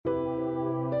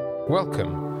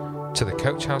Welcome to the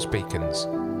Coach House Beacons.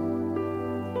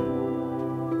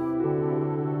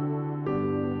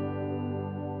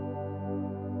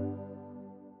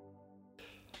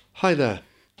 Hi there,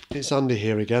 it's Andy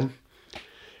here again.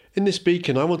 In this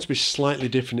beacon I want to be slightly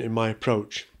different in my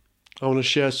approach. I want to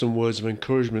share some words of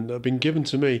encouragement that have been given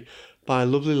to me by a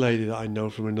lovely lady that I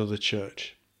know from another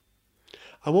church.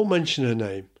 I won't mention her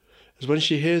name, as when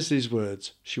she hears these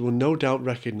words she will no doubt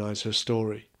recognise her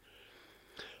story.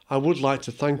 I would like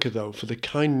to thank her though for the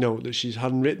kind note that she's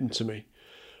had written to me,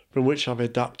 from which I've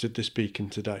adapted this beacon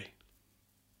today.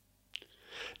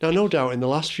 Now no doubt in the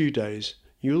last few days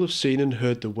you will have seen and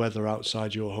heard the weather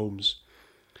outside your homes.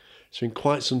 It's been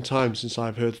quite some time since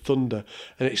I've heard thunder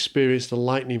and experienced the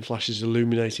lightning flashes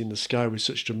illuminating the sky with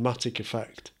such dramatic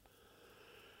effect.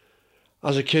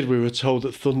 As a kid we were told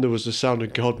that thunder was the sound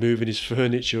of God moving his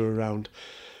furniture around.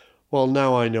 Well,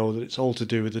 now I know that it's all to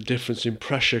do with the difference in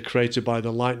pressure created by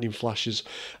the lightning flashes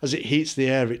as it heats the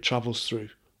air it travels through,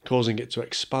 causing it to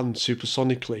expand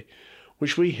supersonically,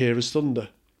 which we hear as thunder.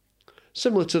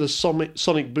 Similar to the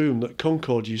sonic boom that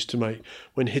Concorde used to make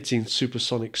when hitting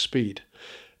supersonic speed.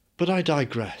 But I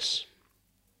digress.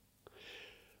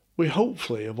 We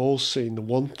hopefully have all seen the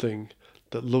one thing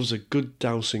that loves a good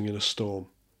dousing in a storm,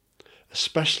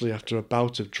 especially after a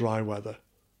bout of dry weather.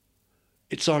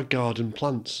 It's our garden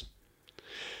plants.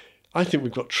 I think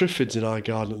we've got triffids in our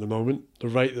garden at the moment, the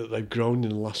rate that they've grown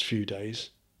in the last few days.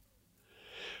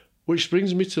 Which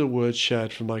brings me to the words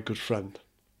shared from my good friend.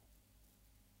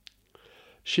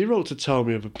 She wrote to tell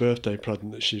me of a birthday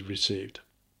present that she'd received.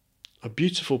 A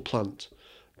beautiful plant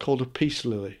called a peace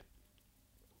lily.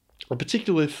 A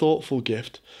particularly thoughtful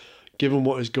gift given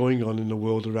what is going on in the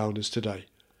world around us today.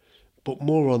 But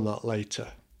more on that later.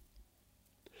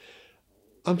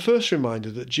 I'm first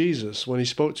reminded that Jesus, when he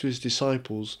spoke to his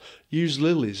disciples, used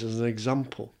lilies as an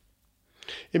example.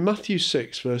 In Matthew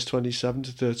 6, verse 27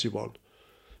 to 31,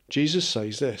 Jesus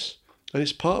says this, and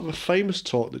it's part of a famous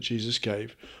talk that Jesus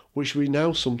gave, which we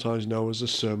now sometimes know as the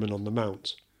Sermon on the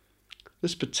Mount.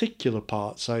 This particular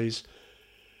part says,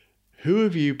 "Who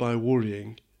of you by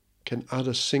worrying can add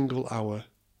a single hour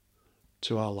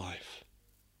to our life?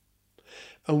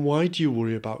 And why do you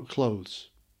worry about clothes?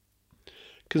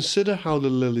 Consider how the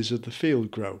lilies of the field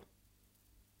grow.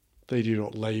 They do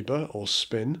not labour or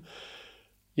spin,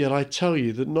 yet I tell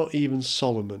you that not even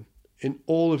Solomon, in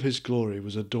all of his glory,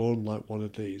 was adorned like one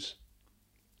of these.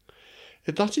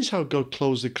 If that is how God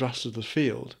clothes the grass of the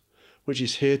field, which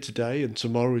is here today and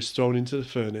tomorrow is thrown into the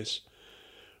furnace,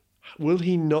 will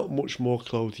he not much more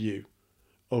clothe you,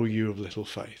 O you of little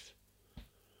faith?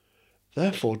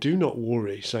 Therefore do not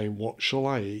worry, saying, what shall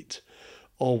I eat,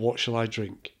 or what shall I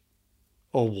drink,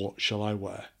 or what shall I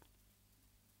wear?"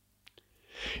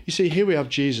 You see, here we have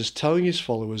Jesus telling his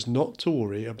followers not to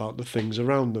worry about the things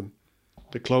around them,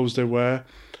 the clothes they wear,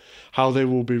 how they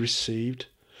will be received.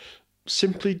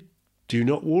 Simply do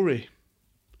not worry.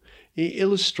 He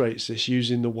illustrates this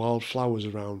using the wild flowers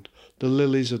around, the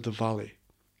lilies of the valley.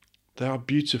 They are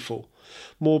beautiful,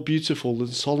 more beautiful than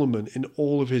Solomon in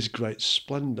all of his great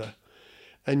splendour,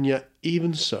 and yet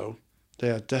even so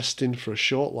they are destined for a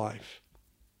short life.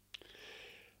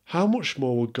 How much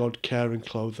more will God care and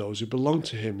clothe those who belong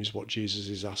to him is what Jesus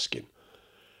is asking.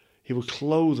 He will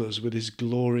clothe us with his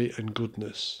glory and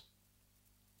goodness.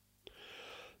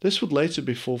 This would later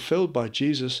be fulfilled by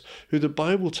Jesus, who the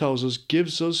Bible tells us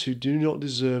gives us who do not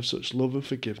deserve such love and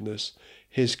forgiveness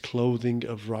his clothing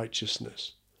of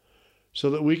righteousness, so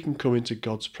that we can come into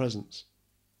God's presence.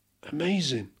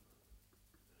 Amazing!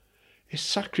 His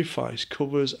sacrifice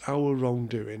covers our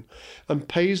wrongdoing and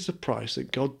pays the price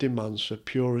that God demands for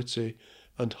purity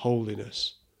and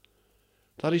holiness.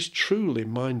 That is truly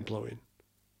mind-blowing.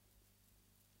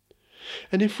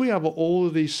 And if we have all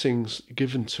of these things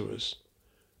given to us,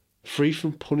 free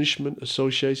from punishment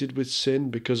associated with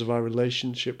sin because of our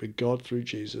relationship with God through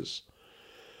Jesus,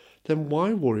 then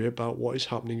why worry about what is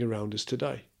happening around us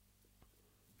today?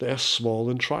 They are small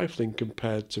and trifling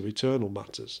compared to eternal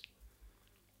matters.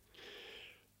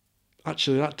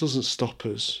 Actually, that doesn't stop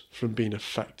us from being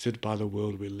affected by the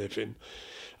world we live in.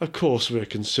 Of course we're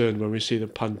concerned when we see the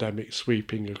pandemic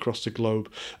sweeping across the globe.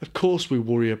 Of course we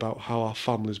worry about how our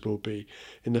families will be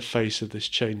in the face of this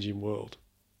changing world.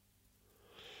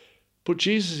 But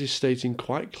Jesus is stating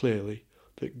quite clearly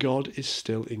that God is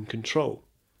still in control,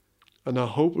 and our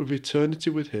hope of eternity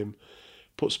with him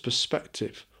puts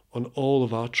perspective on all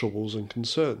of our troubles and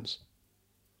concerns.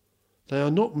 They are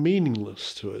not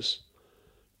meaningless to us,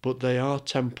 but they are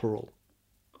temporal.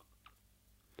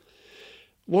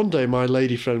 One day my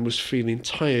lady friend was feeling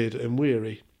tired and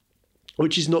weary,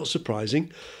 which is not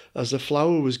surprising, as the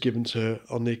flower was given to her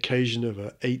on the occasion of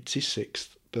her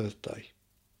 86th birthday.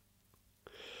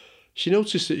 She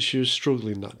noticed that she was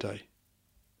struggling that day,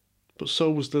 but so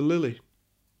was the lily.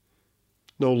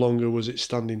 No longer was it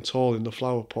standing tall in the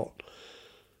flower pot.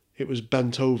 It was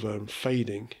bent over and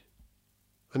fading,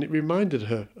 and it reminded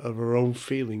her of her own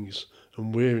feelings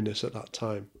and weariness at that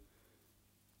time.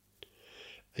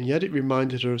 And yet it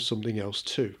reminded her of something else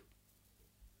too.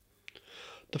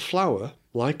 The flower,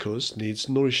 like us, needs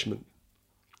nourishment.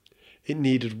 It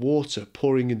needed water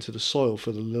pouring into the soil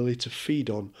for the lily to feed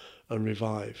on and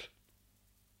revive.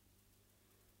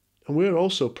 And we are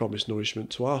also promised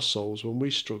nourishment to our souls when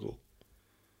we struggle.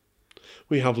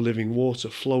 We have living water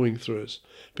flowing through us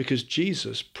because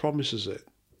Jesus promises it.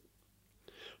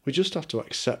 We just have to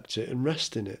accept it and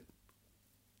rest in it.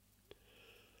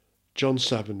 John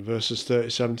 7 verses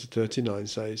 37 to 39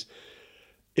 says,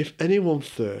 "If anyone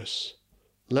thirsts,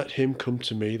 let him come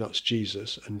to me," that's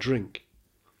Jesus, "and drink.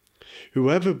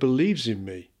 Whoever believes in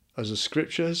me, as the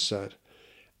scripture has said,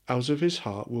 out of his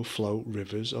heart will flow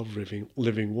rivers of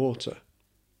living water."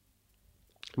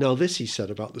 Now this he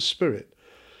said about the Spirit,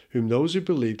 whom those who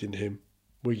believed in him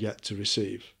were yet to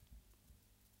receive.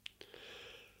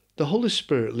 The Holy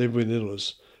Spirit living within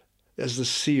us as the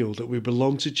seal that we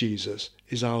belong to Jesus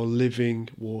is our living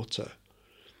water.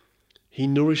 He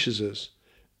nourishes us,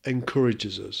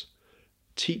 encourages us,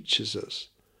 teaches us,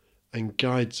 and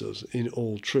guides us in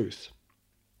all truth.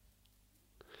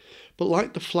 But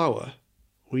like the flower,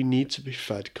 we need to be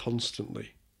fed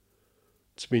constantly,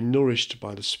 to be nourished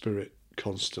by the Spirit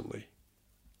constantly.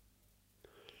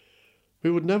 We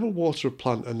would never water a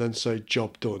plant and then say,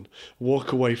 "Job done,"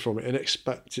 walk away from it and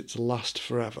expect it to last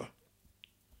forever.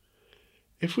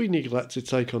 If we neglect to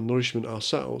take on nourishment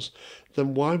ourselves,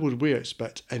 then why would we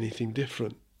expect anything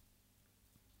different?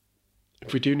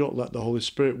 If we do not let the Holy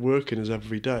Spirit work in us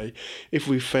every day, if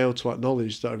we fail to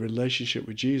acknowledge that a relationship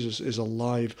with Jesus is a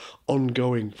live,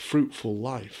 ongoing, fruitful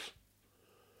life,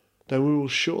 then we will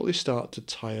surely start to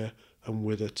tire and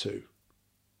wither too.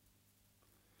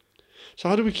 So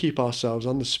how do we keep ourselves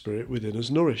and the Spirit within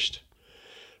us nourished?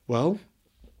 Well,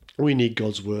 we need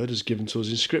God's Word as given to us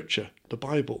in Scripture, the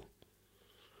Bible.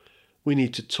 We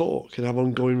need to talk and have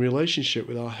ongoing relationship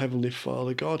with our Heavenly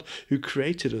Father God, who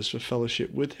created us for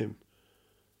fellowship with Him.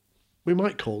 We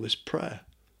might call this prayer.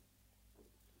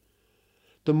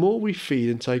 The more we feed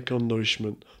and take on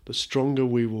nourishment, the stronger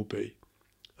we will be,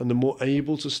 and the more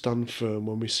able to stand firm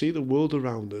when we see the world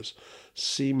around us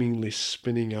seemingly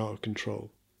spinning out of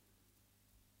control.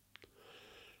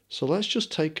 So let's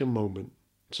just take a moment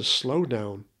to slow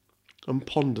down and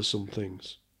ponder some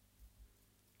things.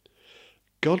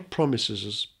 God promises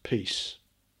us peace,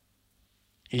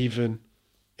 even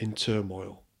in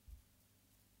turmoil.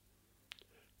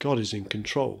 God is in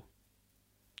control,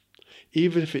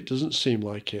 even if it doesn't seem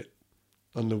like it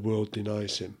and the world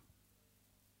denies Him.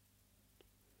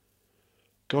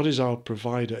 God is our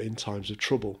provider in times of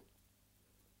trouble,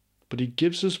 but He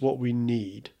gives us what we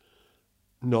need,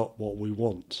 not what we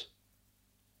want.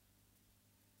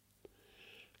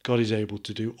 God is able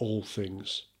to do all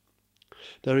things.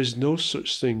 There is no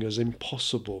such thing as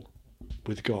impossible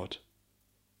with God,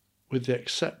 with the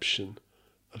exception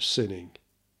of sinning.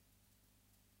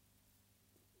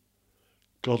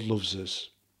 God loves us,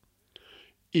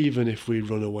 even if we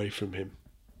run away from Him.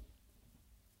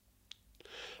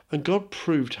 And God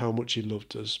proved how much He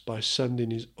loved us by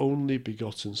sending His only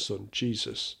begotten Son,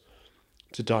 Jesus,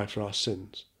 to die for our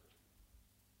sins.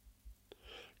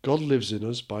 God lives in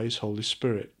us by His Holy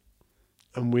Spirit,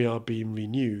 and we are being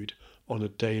renewed on a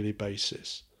daily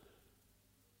basis.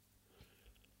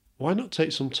 Why not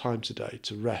take some time today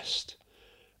to rest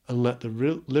and let the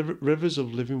rivers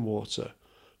of living water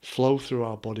flow through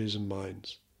our bodies and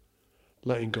minds,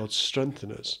 letting God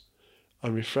strengthen us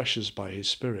and refresh us by His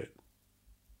Spirit?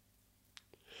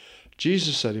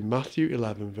 Jesus said in Matthew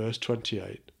 11 verse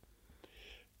 28,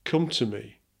 "Come to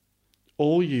me,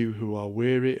 all you who are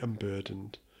weary and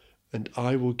burdened, and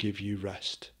I will give you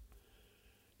rest.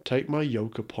 Take my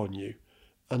yoke upon you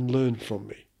and learn from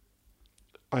me.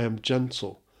 I am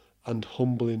gentle and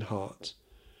humble in heart,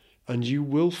 and you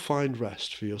will find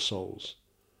rest for your souls.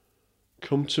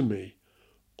 Come to me,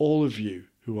 all of you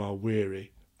who are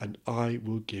weary, and I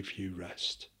will give you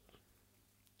rest."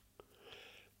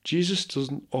 Jesus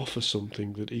doesn't offer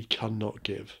something that He cannot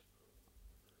give.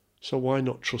 So why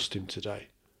not trust Him today?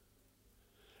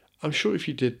 I'm sure if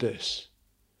you did this,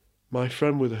 my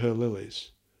friend with her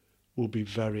lilies will be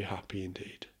very happy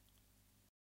indeed.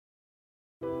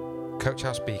 Coach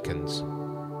House Beacons,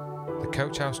 the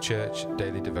Coach House Church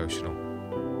Daily Devotional.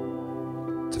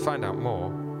 To find out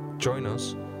more, join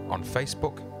us on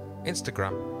Facebook,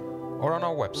 Instagram or on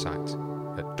our website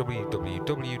at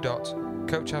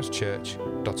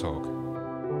www.coachhousechurch.org.